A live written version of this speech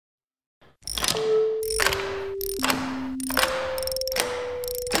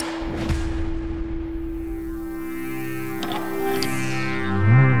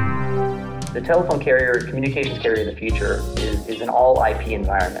The telephone carrier, communications carrier of the future is an all IP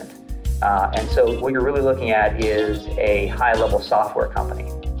environment. And so what you're really looking at is a high-level software company.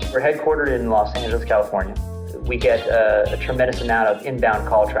 We're headquartered in Los Angeles, California. We get a tremendous amount of inbound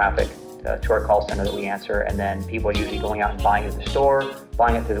call traffic to our call center that we answer, and then people are usually going out and buying it at the store,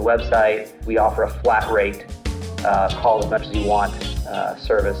 buying it through the website. We offer a flat rate, call as much as you want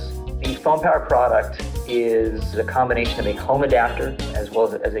service. The PhonePower product is a combination of a home adapter as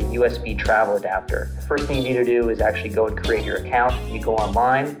well as a USB travel adapter. The first thing you need to do is actually go and create your account. You go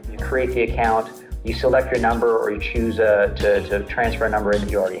online, you create the account, you select your number, or you choose to transfer a number in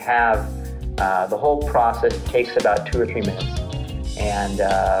that you already have. The whole process takes about 2 or 3 minutes. And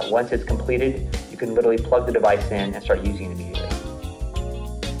once it's completed, you can literally plug the device in and start using it immediately.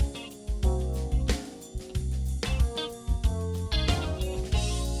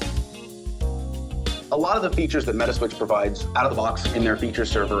 A lot of the features that Metaswitch provides out of the box in their feature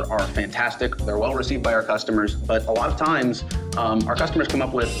server are fantastic. They're well received by our customers, but a lot of times our customers come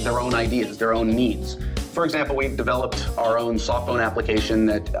up with their own ideas, their own needs. For example, we've developed our own soft phone application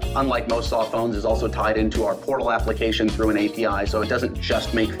that, unlike most soft phones, is also tied into our portal application through an API, so it doesn't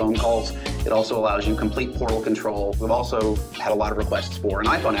just make phone calls, it also allows you complete portal control. We've also had a lot of requests for an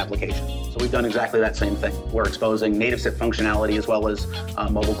iPhone application, so we've done exactly that same thing. We're exposing native SIP functionality as well as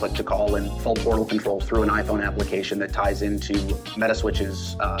mobile click-to-call and full portal control through an iPhone application that ties into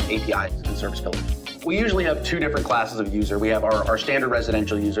Metaswitch's APIs and service pillars. We usually have 2 different classes of user. We have our standard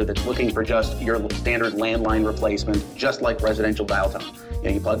residential user that's looking for just your standard landline replacement, just like residential dial tone.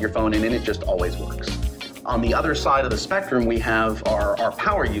 You plug your phone in and it just always works. On the other side of the spectrum, we have our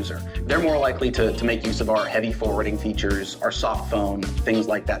power user. They're more likely to make use of our heavy forwarding features, our soft phone, things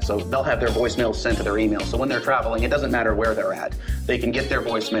like that. So they'll have their voicemails sent to their email. So when they're traveling, it doesn't matter where they're at. They can get their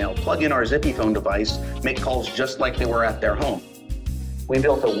voicemail, plug in our Zippy phone device, make calls just like they were at their home. We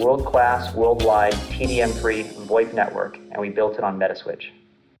built a world-class, worldwide, TDM-free VoIP network, and we built it on Metaswitch.